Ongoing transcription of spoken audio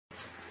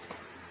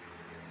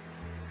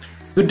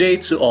Good day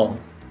to all.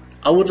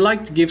 I would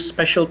like to give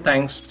special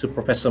thanks to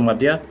Professor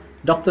Madhya,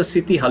 Dr.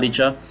 Siti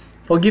Halija,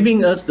 for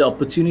giving us the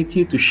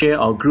opportunity to share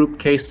our group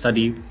case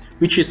study,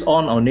 which is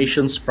on our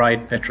nation's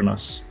pride,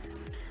 Petronas.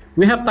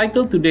 We have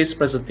titled today's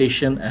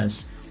presentation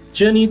as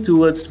Journey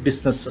Towards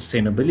Business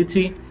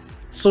Sustainability,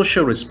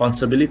 Social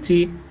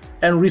Responsibility,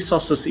 and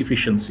Resources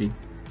Efficiency.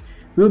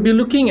 We'll be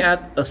looking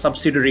at a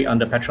subsidiary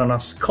under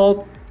Petronas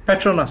called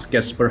Petronas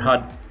Gas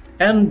Berhad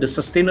and the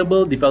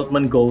Sustainable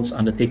Development Goals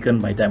undertaken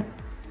by them.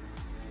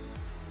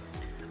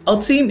 Our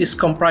team is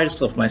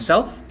comprised of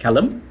myself,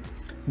 Callum,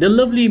 the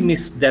lovely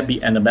Miss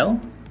Debbie Annabelle,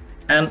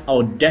 and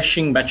our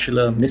dashing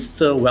bachelor,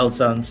 Mr.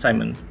 Welzan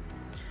Simon.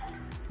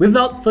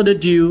 Without further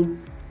ado,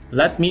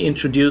 let me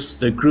introduce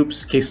the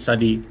group's case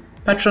study,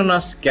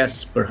 Petronas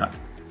Gas Berhad.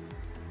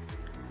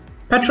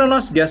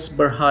 Petronas Gas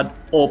Berhad,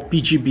 or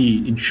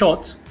PGB in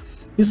short,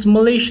 is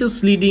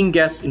Malaysia's leading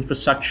gas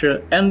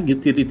infrastructure and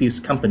utilities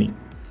company,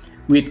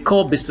 with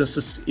core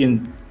businesses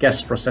in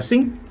gas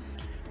processing,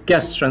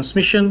 gas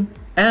transmission,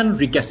 and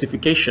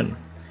regasification.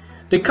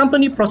 The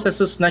company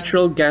processes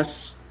natural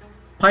gas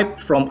piped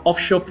from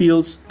offshore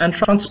fields and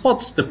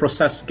transports the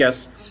processed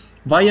gas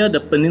via the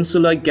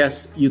Peninsular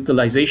Gas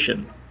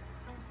Utilization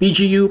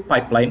 (PGU)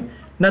 pipeline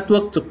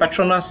network to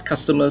Petronas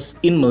customers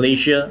in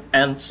Malaysia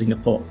and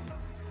Singapore.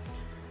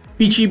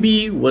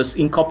 PGB was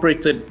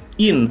incorporated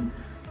in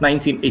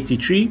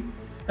 1983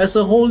 as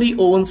a wholly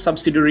owned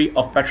subsidiary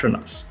of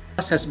Petronas,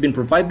 has been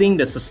providing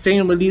the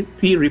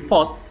sustainability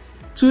report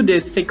to their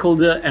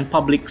stakeholder and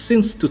public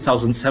since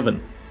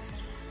 2007.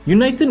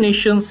 United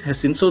Nations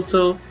has in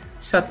total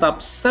set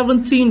up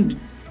 17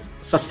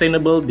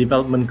 Sustainable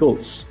Development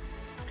Goals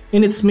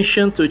in its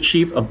mission to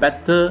achieve a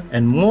better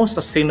and more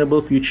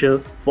sustainable future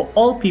for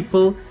all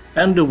people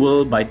and the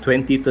world by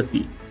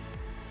 2030.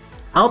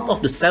 Out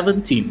of the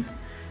 17,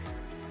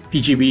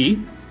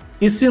 PGB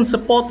is in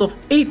support of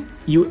 8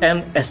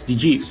 UN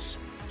SDGs,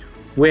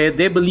 where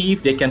they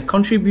believe they can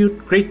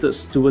contribute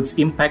greatest towards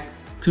impact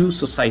to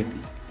society.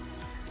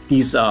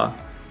 These are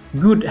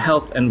good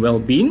health and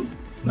well-being,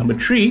 number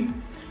 3,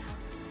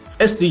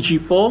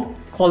 SDG 4,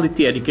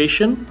 quality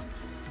education,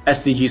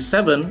 SDG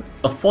 7,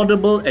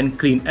 affordable and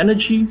clean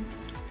energy,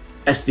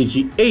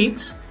 SDG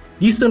 8,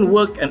 decent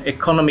work and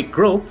economic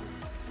growth,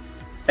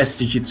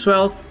 SDG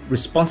 12,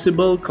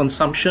 responsible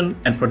consumption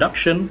and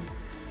production,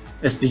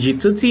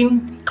 SDG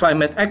 13,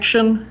 climate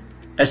action,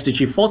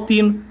 SDG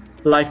 14,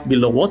 life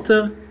below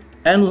water,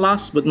 and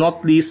last but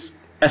not least,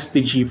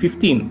 SDG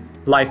 15,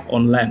 life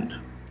on land.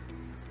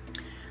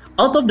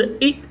 Out of the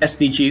 8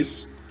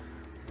 SDGs,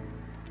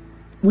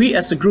 we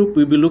as a group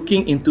will be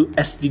looking into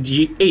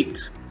SDG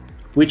 8,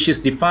 which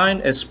is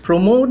defined as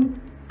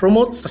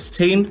promote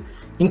sustained,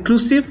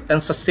 inclusive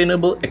and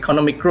sustainable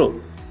economic growth,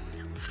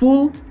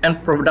 full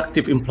and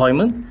productive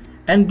employment,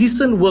 and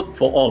decent work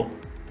for all.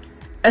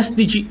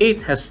 SDG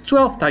 8 has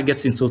 12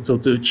 targets in total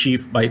to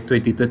achieve by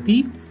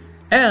 2030,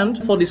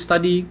 and for this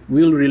study,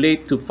 we'll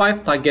relate to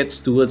 5 targets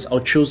towards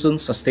our chosen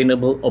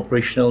sustainable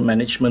operational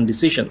management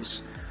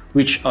decisions,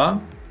 which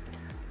are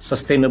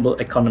sustainable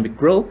economic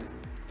growth,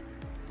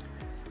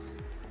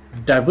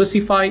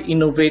 diversify,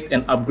 innovate,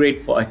 and upgrade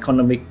for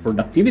economic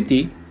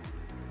productivity,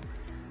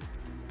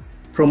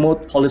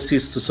 promote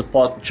policies to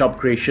support job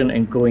creation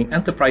and growing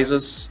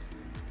enterprises,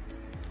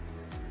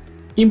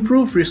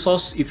 improve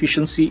resource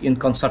efficiency in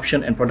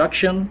consumption and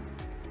production,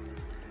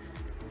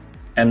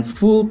 and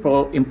full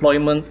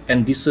employment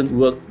and decent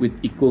work with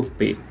equal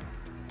pay.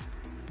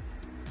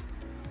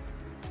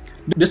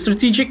 The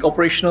strategic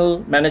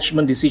operational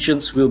management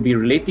decisions we'll be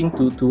relating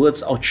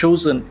towards our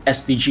chosen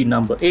SDG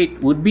number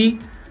 8 would be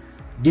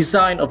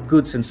design of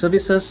goods and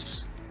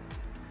services,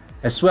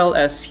 as well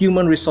as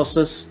human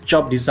resources,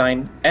 job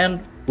design, and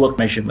work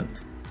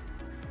measurement.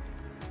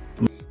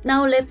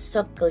 Now let's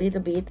talk a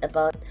little bit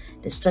about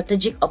the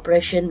strategic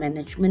operation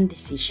management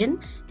decision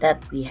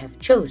that we have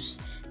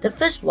chose. The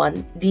first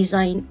one,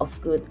 design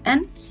of goods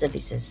and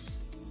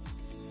services.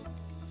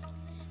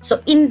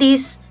 So in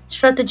this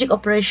strategic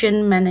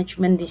operation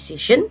management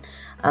decision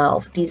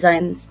of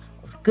designs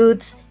of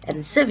goods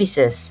and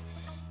services,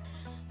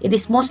 it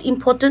is most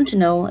important to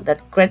know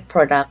that great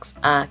products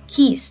are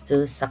keys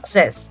to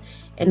success.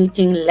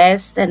 Anything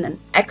less than an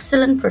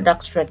excellent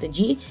product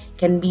strategy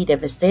can be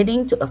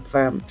devastating to a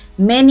firm.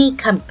 Many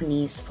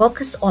companies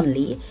focus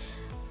only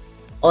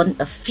on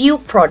a few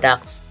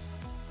products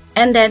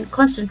and then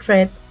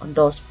concentrate on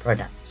those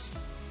products.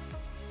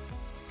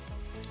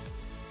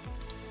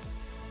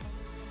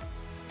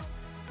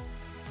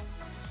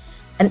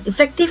 An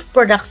effective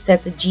product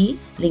strategy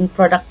links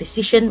product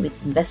decision with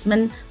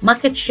investment,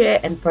 market share,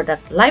 and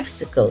product life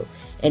cycle,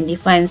 and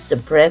defines the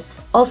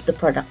breadth of the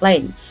product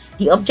line.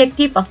 The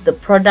objective of the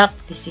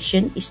product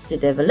decision is to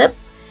develop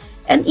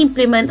and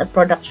implement a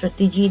product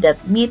strategy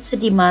that meets the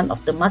demand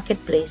of the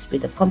marketplace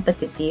with a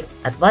competitive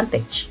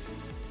advantage.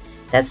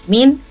 That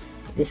means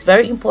it is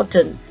very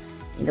important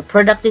in the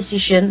product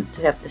decision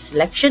to have the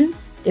selection,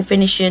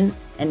 definition,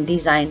 and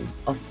design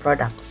of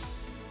products.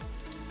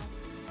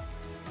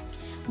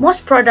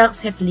 Most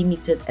products have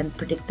limited and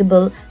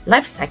predictable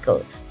life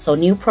cycle, so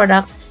new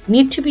products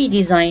need to be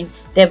designed,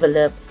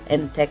 developed,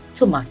 and taken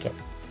to market.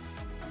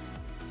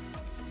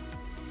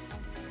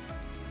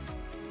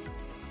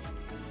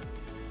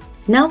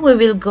 Now we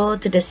will go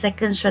to the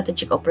second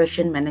strategic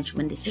operation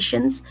management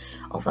decisions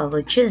of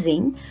our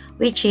choosing,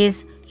 which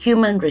is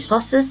human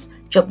resources,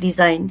 job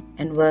design,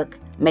 and work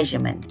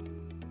measurement.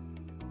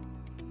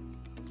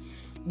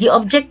 The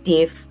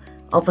objective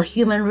of a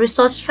human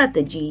resource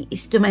strategy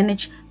is to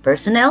manage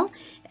personnel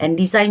and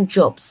design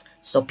jobs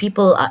so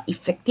people are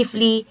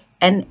effectively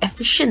and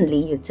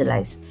efficiently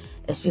utilized.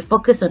 As we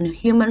focus on a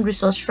human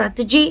resource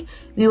strategy,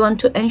 we want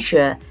to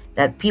ensure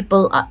that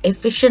people are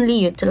efficiently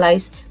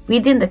utilized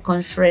within the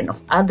constraint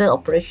of other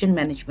operation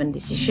management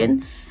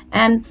decisions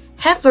and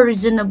have a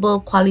reasonable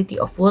quality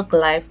of work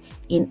life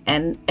in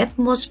an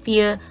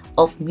atmosphere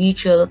of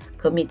mutual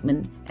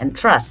commitment and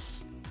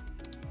trust.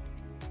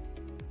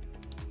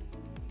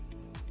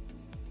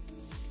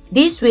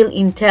 This will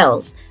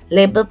entail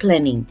labor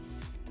planning,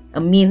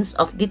 a means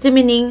of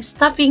determining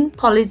staffing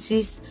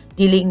policies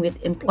dealing with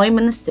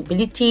employment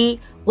stability,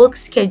 work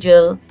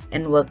schedule,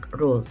 and work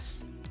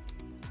rules.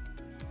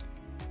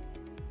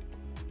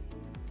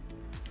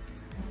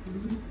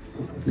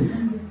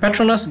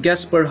 Petronas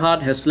guest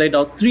Berhad has laid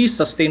out 3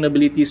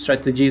 sustainability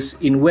strategies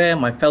in where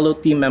my fellow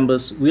team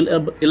members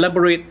will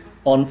elaborate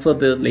on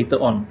further later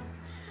on.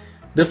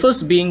 The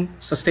first being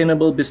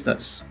sustainable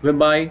business,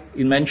 whereby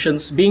it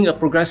mentions being a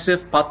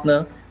progressive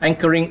partner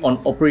anchoring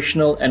on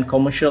operational and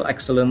commercial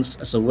excellence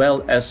as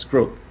well as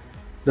growth.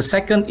 The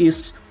second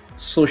is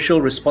social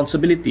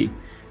responsibility,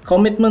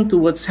 commitment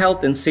towards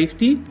health and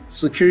safety,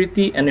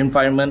 security and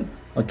environment,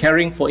 or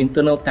caring for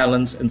internal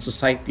talents and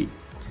society.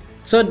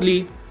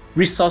 Thirdly,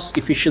 resource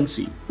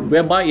efficiency,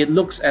 whereby it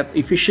looks at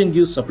efficient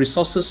use of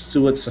resources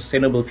towards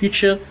sustainable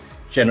future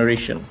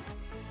generation.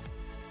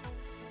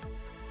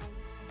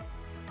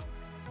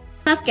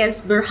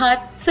 Petronas Berhad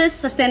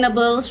first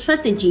sustainable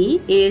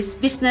strategy is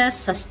business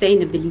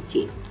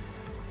sustainability.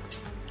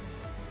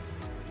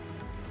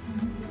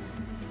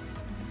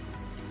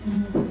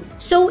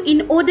 So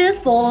in order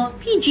for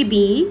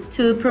PGB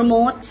to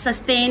promote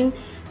sustained,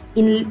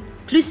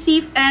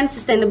 inclusive and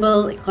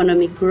sustainable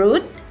economic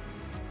growth,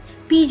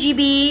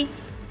 PGB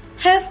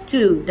have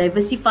to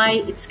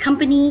diversify its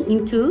company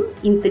into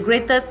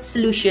integrated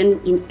solution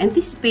in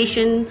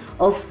anticipation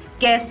of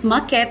gas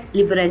market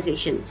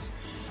liberalizations.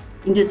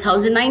 In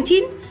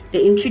 2019,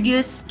 they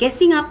introduced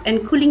gassing up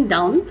and cooling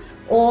down,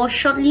 or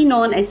shortly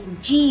known as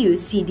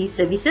GUCD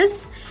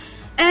services,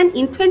 and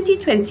in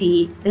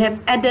 2020, they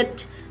have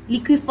added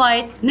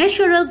liquefied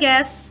natural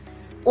gas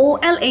or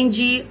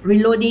LNG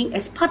reloading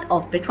as part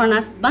of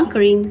Petronas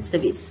bunkering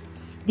service.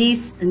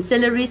 These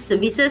ancillary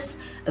services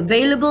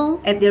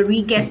available at their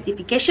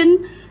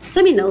regasification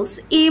terminals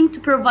aim to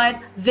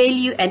provide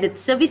value-added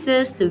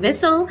services to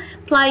vessels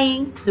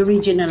plying the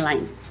regional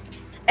line.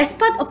 As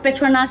part of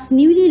Petronas'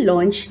 newly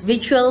launched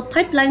Virtual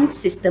Pipeline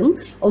System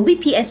or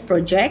VPS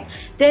project,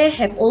 they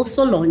have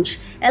also launched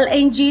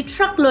LNG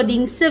truck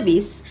loading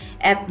service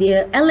at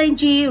their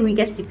LNG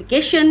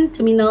regasification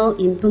terminal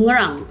in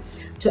Pengerang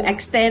to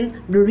extend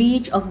the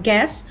reach of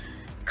gas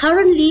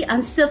currently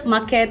unserved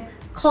market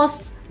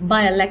caused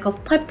by a lack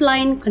of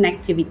pipeline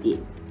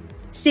connectivity.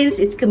 Since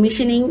its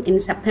commissioning in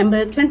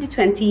September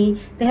 2020,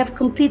 they have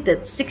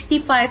completed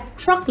 65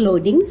 truck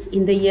loadings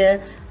in the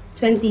year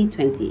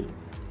 2020.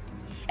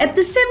 At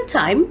the same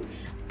time,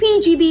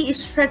 PGB is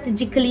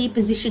strategically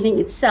positioning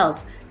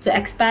itself to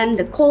expand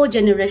the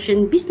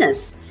cogeneration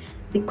business.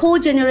 The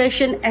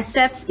cogeneration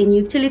assets in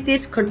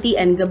utilities Kerti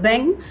and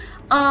Gebang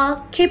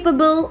are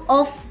capable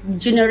of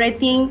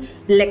generating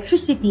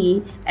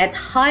electricity at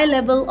high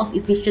level of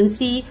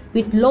efficiency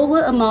with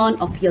lower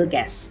amount of fuel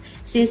gas.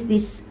 Since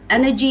this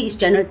energy is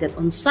generated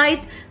on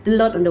site, the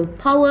load on the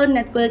power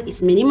network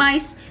is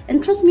minimized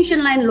and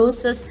transmission line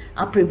losses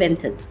are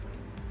prevented.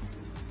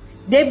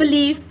 They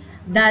believe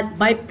that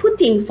by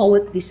putting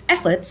forward these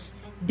efforts,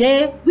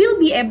 they will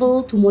be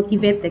able to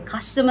motivate the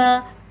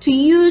customer to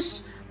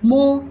use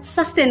more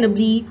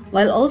sustainably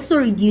while also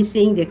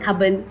reducing their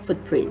carbon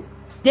footprint.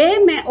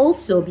 There may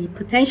also be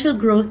potential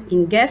growth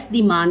in gas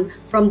demand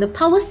from the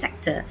power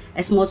sector,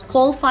 as most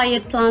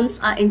coal-fired plants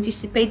are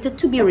anticipated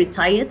to be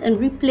retired and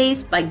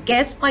replaced by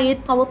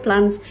gas-fired power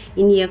plants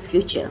in near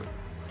future.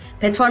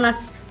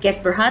 Petronas Gas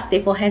Berhad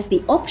therefore has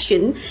the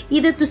option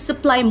either to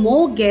supply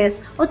more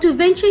gas or to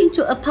venture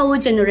into a power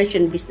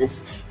generation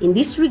business. In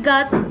this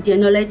regard, their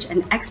knowledge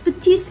and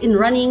expertise in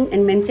running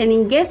and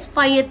maintaining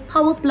gas-fired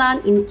power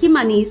plant in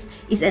Kimanis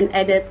is an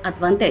added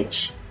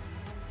advantage.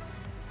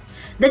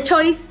 The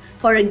choice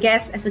for a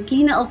gas as a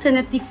cleaner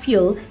alternative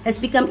fuel has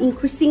become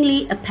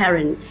increasingly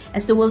apparent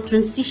as the world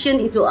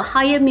transitions into a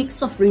higher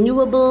mix of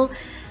renewable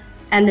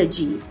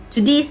energy. To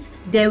this,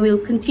 they will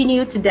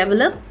continue to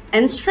develop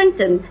and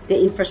strengthen their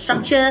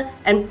infrastructure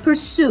and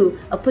pursue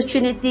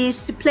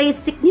opportunities to play a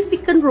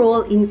significant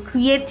role in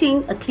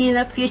creating a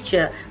cleaner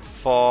future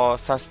for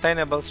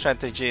sustainable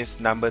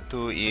strategies, number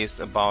 2 is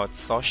about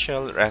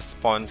social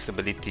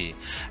responsibility,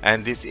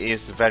 and this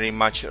is very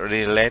much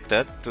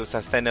related to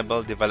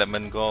sustainable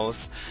development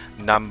goals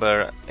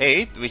number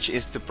 8, which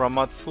is to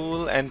promote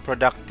full and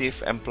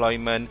productive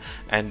employment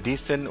and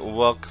decent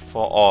work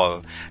for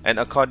all. And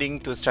according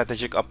to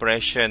strategic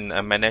operation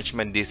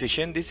management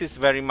decision, this is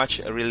very much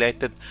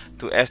related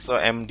to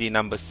SOMD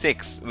number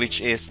 6, which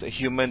is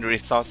human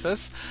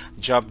resources,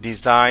 job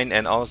design,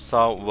 and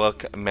also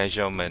work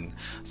measurement.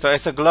 So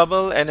as a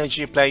global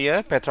energy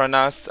player,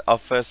 Petronas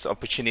offers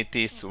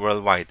opportunities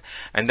worldwide.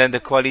 And then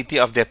the quality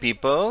of their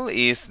people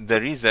is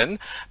the reason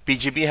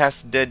PGB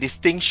has the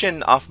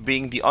distinction of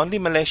being the only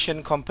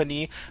Malaysian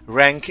company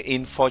ranked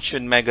in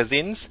Fortune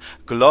magazine's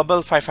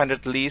Global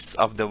 500 list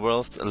of the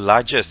world's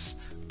largest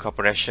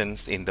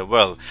corporations in the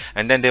world.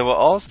 And then they were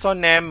also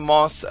named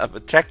most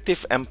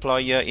attractive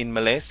employer in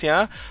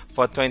Malaysia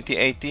for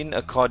 2018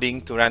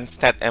 according to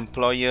Randstad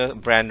Employer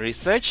Brand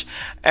Research,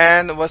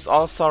 and was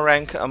also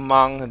ranked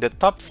among the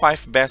top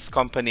 5 best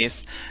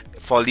companies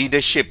for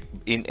leadership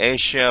in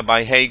Asia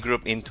by Hay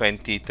Group in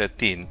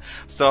 2013.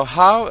 So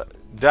how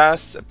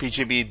does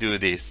PGB do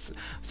this?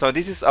 So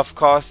this is of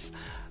course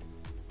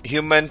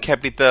human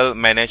capital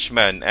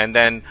management, and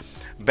then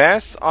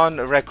based on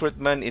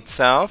recruitment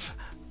itself,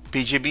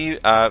 PGB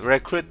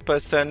recruit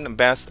person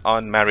based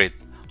on merit.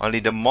 Only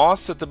the more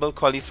suitable,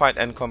 qualified,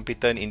 and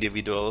competent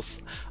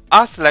individuals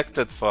are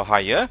selected for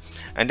hire,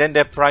 and then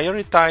they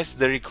prioritize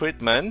the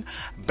recruitment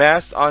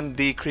based on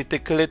the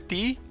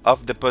criticality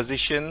of the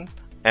position.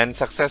 And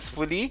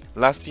successfully,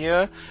 last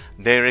year,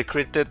 they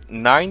recruited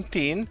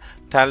 19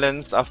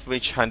 talents, of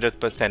which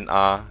 100%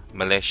 are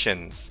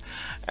Malaysians.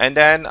 And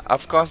then,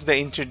 of course, they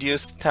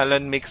introduced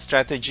talent mix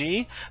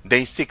strategy.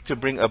 They seek to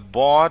bring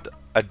aboard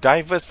a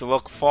diverse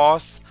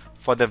workforce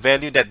for the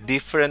value that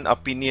different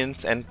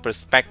opinions and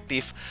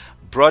perspective,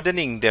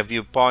 broadening their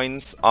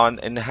viewpoints on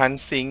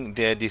enhancing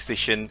their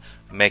decision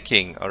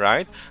making.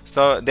 Alright,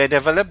 so they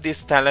developed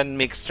this talent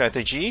mix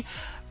strategy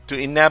to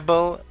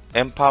enable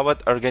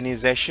empowered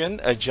organization,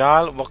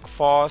 agile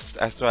workforce,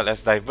 as well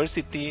as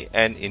diversity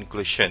and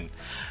inclusion.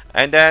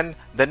 And then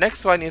the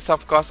next one is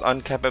of course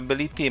on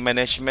capability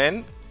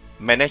management,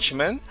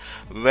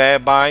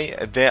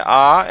 whereby they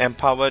are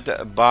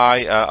empowered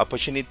by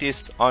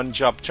opportunities on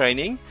job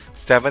training,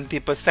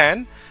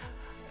 70%,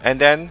 and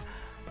then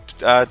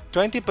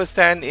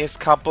 20% is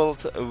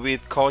coupled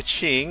with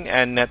coaching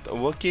and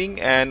networking,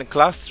 and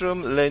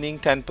classroom learning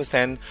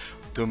 10%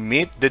 to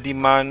meet the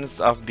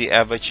demands of the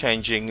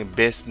ever-changing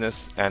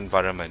business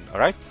environment. All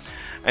right.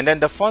 And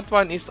then the fourth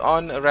one is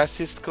on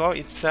Rasisco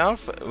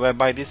itself,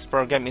 whereby this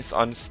program is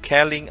on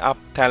scaling up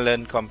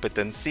talent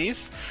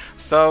competencies.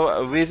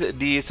 So with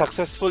the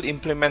successful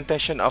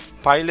implementation of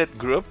pilot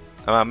group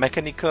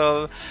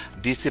mechanical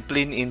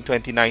discipline in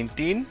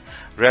 2019,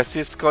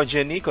 Rasisco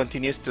journey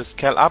continues to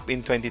scale up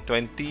in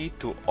 2020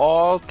 to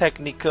all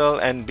technical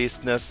and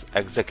business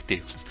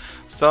executives.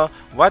 So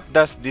what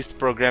does this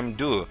program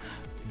do?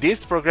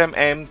 This program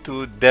aims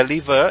to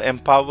deliver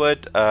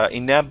empowered,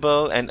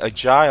 enable, and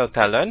agile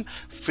talent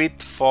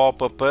fit for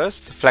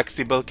purpose,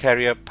 flexible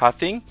career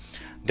pathing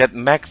that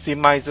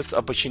maximizes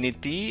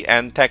opportunity,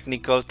 and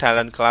technical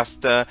talent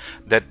cluster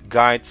that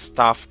guides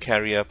staff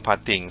career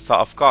pathing. So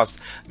of course,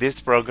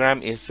 this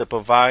program is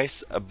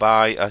supervised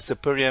by a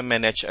Superior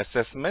Managed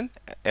Assessment,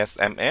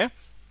 SMA.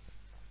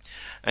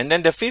 And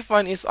then the fifth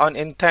one is on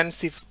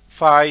intensive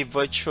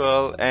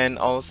virtual and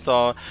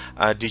also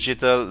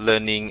digital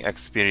learning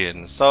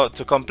experience. So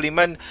to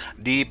complement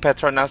the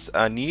Petronas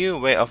new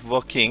way of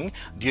working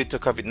due to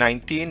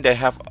COVID-19, they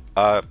have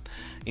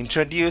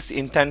introduced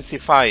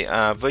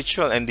intensify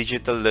virtual and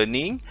digital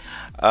learning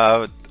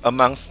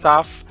among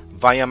staff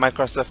via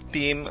Microsoft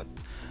Teams.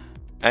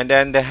 And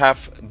then they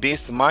have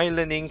this My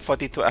Learning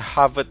 42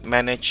 Harvard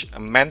Managed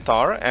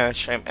Mentor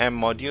HMM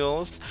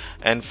modules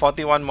and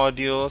 41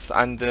 modules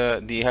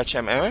under the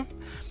HMM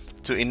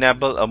to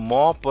enable a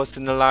more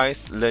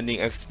personalized learning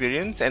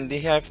experience. And they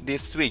have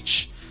this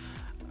switch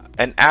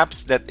and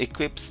apps that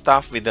equip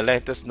staff with the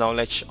latest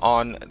knowledge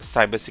on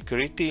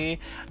cybersecurity,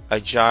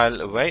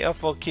 agile way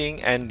of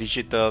working, and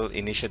digital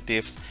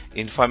initiatives,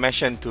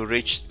 information to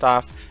reach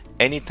staff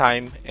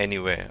anytime,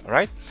 anywhere,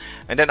 right?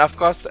 And then of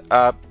course,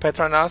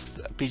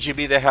 Petronas,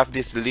 PGB, they have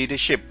this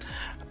leadership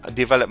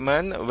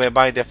development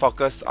whereby they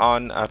focus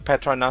on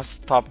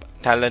Petronas top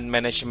talent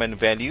management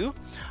value,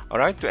 all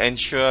right, to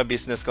ensure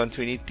business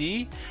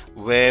continuity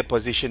where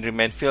position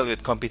remain filled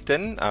with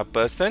competent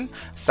person.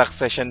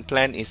 Succession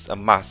plan is a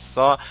must.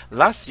 So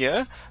last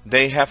year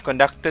they have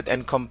conducted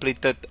and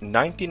completed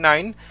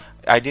 99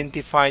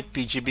 identified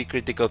PGB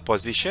critical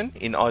position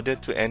in order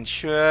to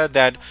ensure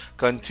that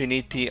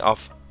continuity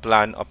of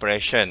plant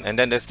operation. And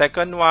then the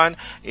second one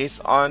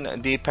is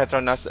on the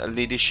Petronas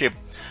leadership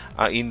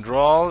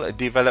enroll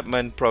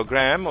development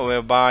program,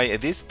 whereby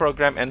this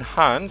program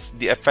enhance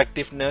the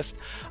effectiveness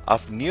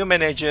of new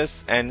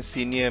managers and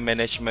senior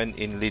management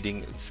in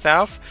leading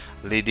self,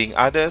 leading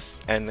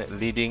others, and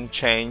leading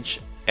change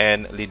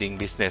and leading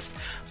business.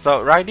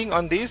 So riding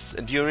on this,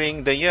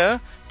 during the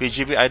year,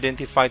 PGB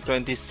identified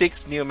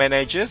 26 new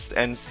managers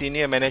and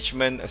senior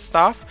management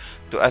staff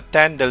to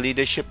attend the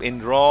Leadership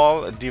in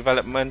Role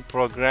Development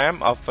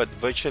Program offered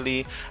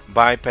virtually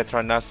by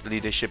Petronas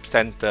Leadership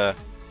Center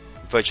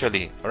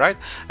virtually. Alright,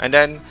 and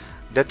then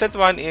the third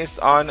one is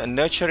on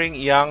Nurturing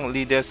Young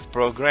Leaders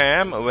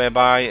program,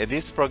 whereby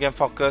this program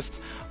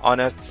focused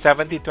on a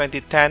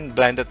 70-20-10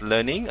 blended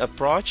learning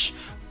approach.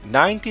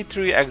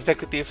 93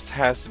 executives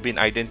has been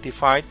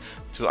identified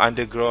to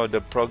undergo the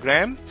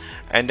program,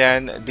 and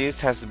then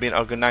this has been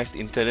organized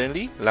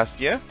internally last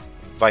year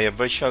via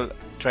virtual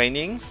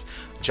trainings,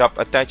 job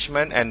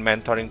attachment and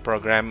mentoring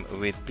program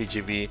with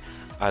PGB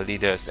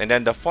leaders. And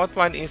then the fourth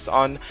one is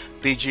on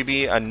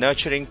PGB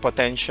Nurturing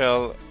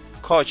Potential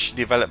Coach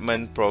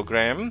Development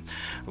Program,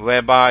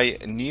 whereby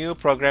new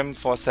program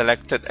for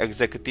selected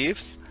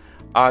executives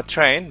are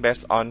trained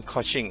based on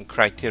coaching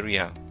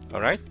criteria. All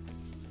right.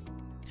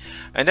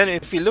 And then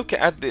if we look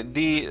at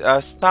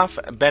the staff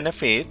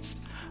benefits,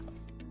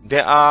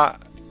 there are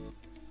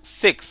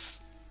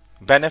 6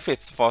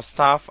 benefits for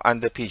staff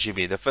under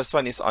PGB. The first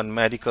one is on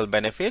medical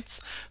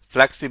benefits,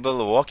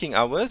 flexible working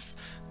hours,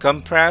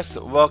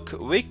 compressed work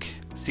week,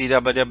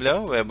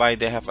 CWW, whereby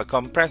they have a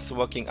compressed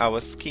working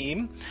hours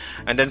scheme,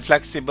 and then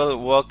flexible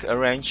work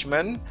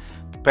arrangement,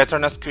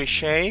 Petronas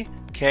Crochet,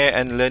 Care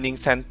and Learning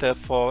Center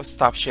for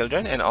staff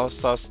children, and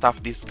also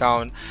staff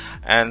discount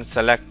and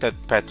selected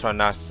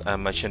Petronas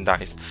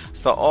merchandise.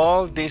 So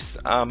all these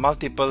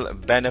multiple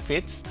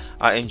benefits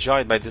are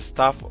enjoyed by the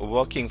staff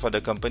working for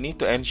the company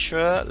to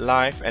ensure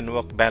life and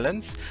work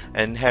balance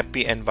and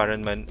happy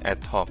environment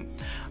at home.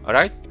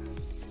 Alright,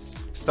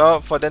 so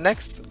for the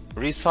next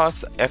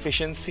resource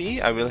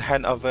efficiency, I will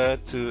hand over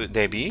to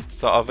Debbie.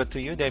 So over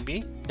to you,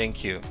 Debbie.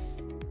 Thank you.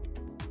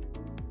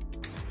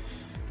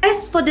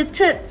 As for the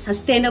third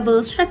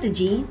sustainable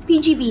strategy,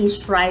 PGB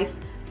strive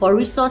for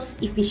resource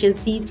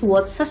efficiency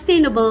towards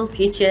sustainable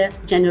future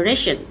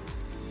generation.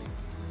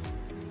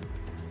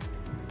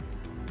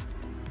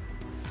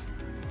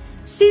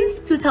 Since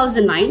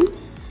 2009,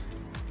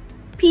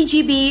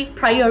 PGB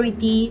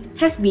priority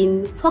has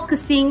been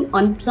focusing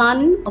on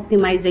plant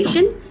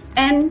optimization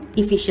and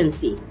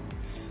efficiency.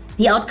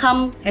 The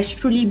outcome has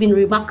truly been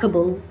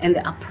remarkable, and they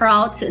are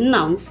proud to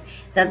announce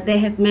that they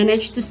have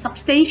managed to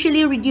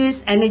substantially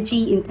reduce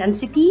energy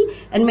intensity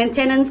and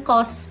maintenance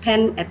costs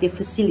spent at their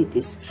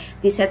facilities.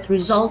 This has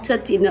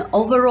resulted in an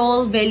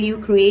overall value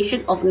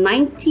creation of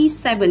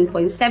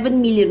 97.7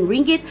 million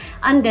ringgit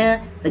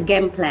under the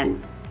game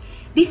plan.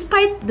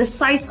 Despite the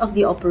size of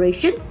the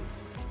operation,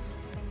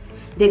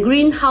 the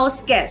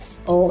greenhouse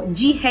gas or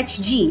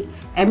GHG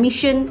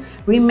emission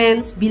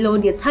remains below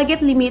their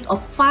target limit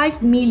of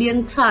 5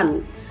 million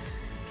ton,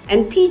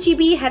 and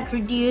PGB had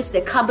reduced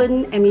the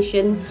carbon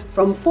emission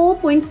from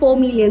 4.4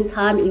 million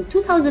ton in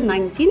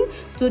 2019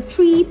 to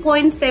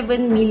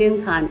 3.7 million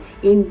ton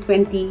in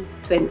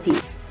 2020.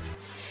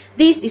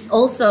 This is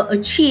also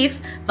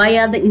achieved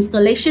via the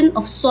installation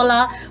of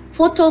solar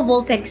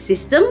photovoltaic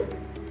system,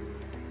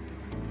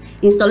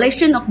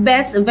 installation of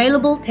best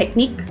available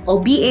technique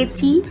or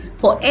BAT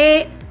for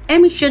air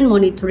emission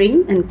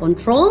monitoring and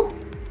control,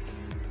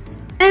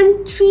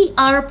 and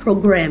 3R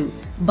program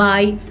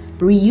by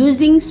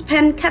reusing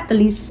spent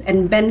catalysts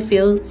and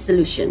Benfield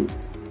solution.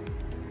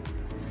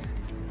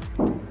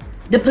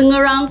 The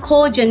Pengerang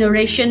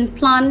cogeneration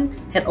plant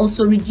had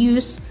also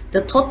reduced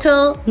the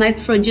total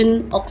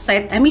nitrogen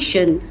oxide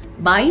emission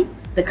by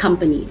the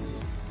company.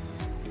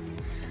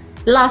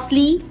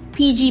 Lastly,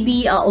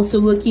 PGB are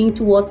also working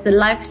towards the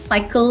life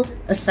cycle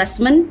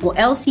assessment or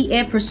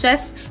LCA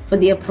process for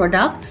their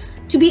product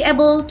to be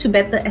able to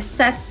better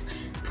assess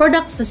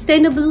product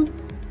sustainable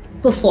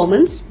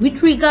performance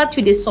with regard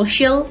to the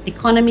social,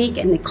 economic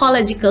and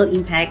ecological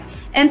impact,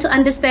 and to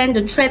understand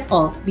the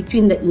trade-off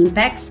between the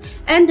impacts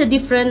and the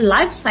different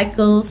life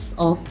cycles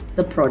of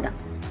the product.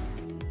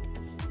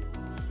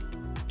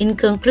 In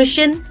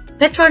conclusion,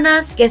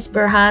 Petronas Gas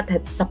Berhad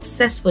had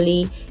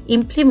successfully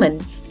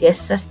implemented their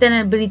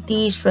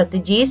sustainability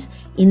strategies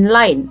in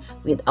line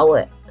with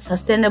our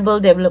Sustainable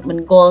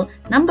Development Goal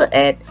number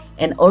 8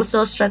 and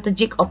also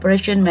Strategic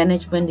Operation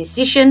Management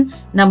Decision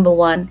number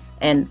 1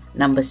 and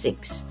number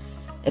 6.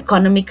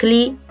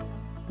 Economically,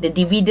 the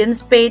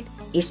dividends paid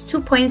is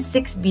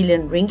 2.6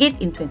 billion ringgit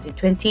in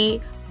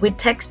 2020 with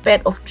tax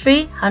paid of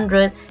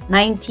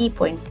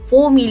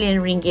 390.4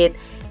 million ringgit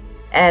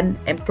and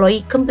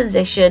employee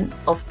compensation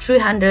of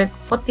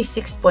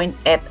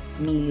 346.8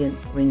 million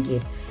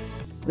ringgit.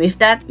 With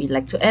that, we'd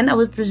like to end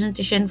our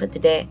presentation for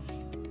today.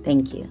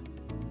 Thank you.